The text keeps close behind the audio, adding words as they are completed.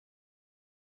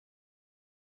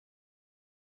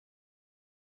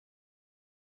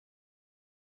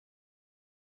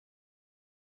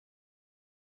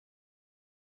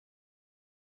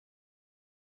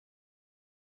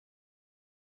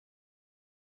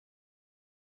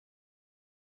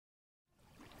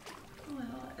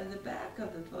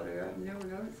of the photograph. I've never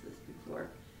noticed this before.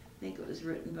 I think it was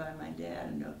written by my dad,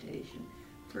 a notation.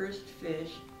 First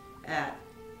fish at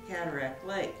Cataract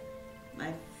Lake.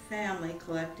 My family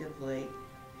collectively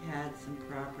had some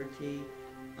property,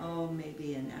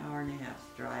 maybe an hour and a half's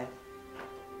drive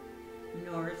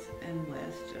north and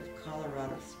west of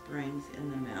Colorado Springs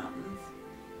in the mountains.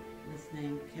 It was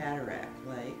named Cataract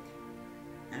Lake.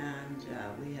 And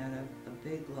we had a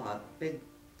big log,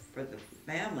 for the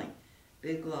family,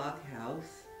 big log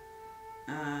house,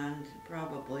 and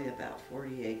probably about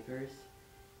 40 acres.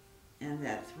 And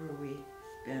that's where we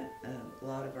spent a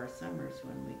lot of our summers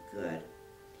when we could.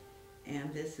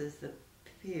 And this is the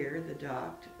pier, the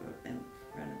dock in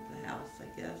front of the house,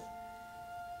 I guess.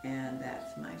 And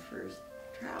that's my first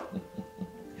trout.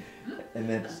 And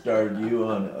that started you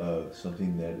on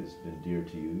something that has been dear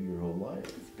to you your whole life.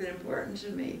 It's been important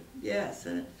to me, yes,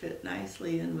 and it fit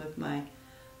nicely in with my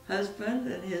husband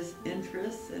and his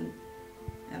interests, and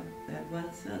I had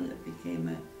one son that became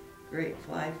a great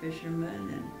fly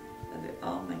fisherman, and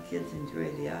all my kids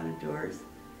enjoy the outdoors.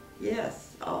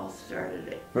 Yes, all started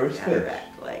at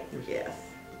Cataract Lake, yes.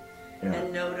 Yeah.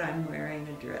 And note I'm wearing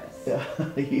a dress. Yeah,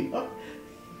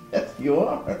 yes, you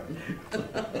are.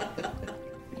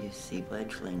 You see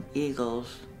fledgling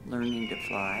eagles learning to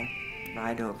fly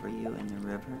right over you in the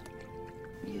river.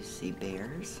 You see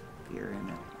bears. If you're in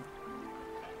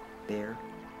a bear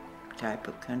type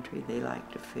of country, they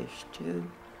like to fish too.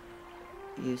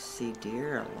 You see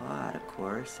deer a lot, of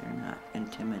course. They're not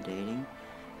intimidating.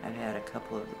 I've had a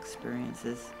couple of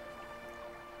experiences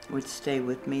which stay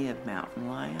with me of mountain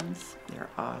lions. They're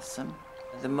awesome.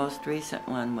 The most recent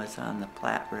one was on the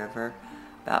Platte River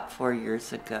about 4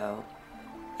 years ago,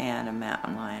 and a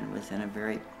mountain lion was in a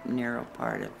very narrow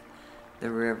part of the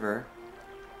river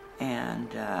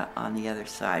and on the other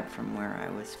side from where I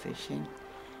was fishing.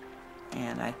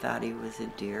 And I thought he was a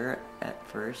deer at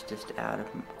first, just out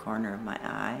of the corner of my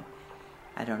eye.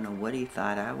 I don't know what he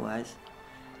thought I was,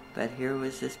 but here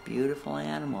was this beautiful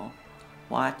animal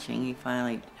watching. He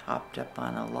finally hopped up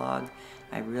on a log.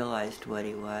 I realized what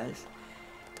he was,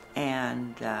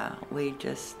 and we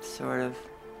just sort of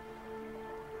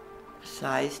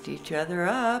sized each other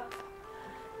up,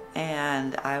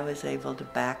 and I was able to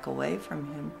back away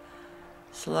from him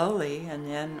slowly, and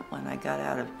then when I got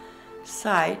out of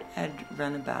sight, I'd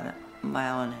run about a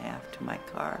mile and a half to my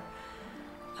car.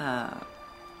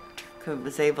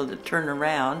 Was able to turn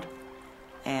around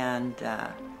and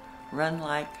run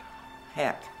like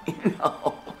heck, you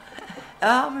know.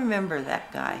 I'll remember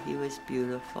that guy. He was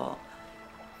beautiful.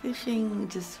 Fishing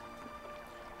just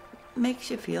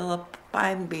makes you feel,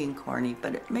 I'm being corny,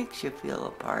 but it makes you feel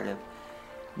a part of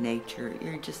nature.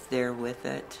 You're just there with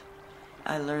it.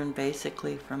 I learned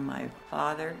basically from my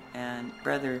father and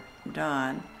brother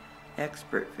Don,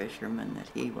 expert fisherman that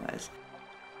he was.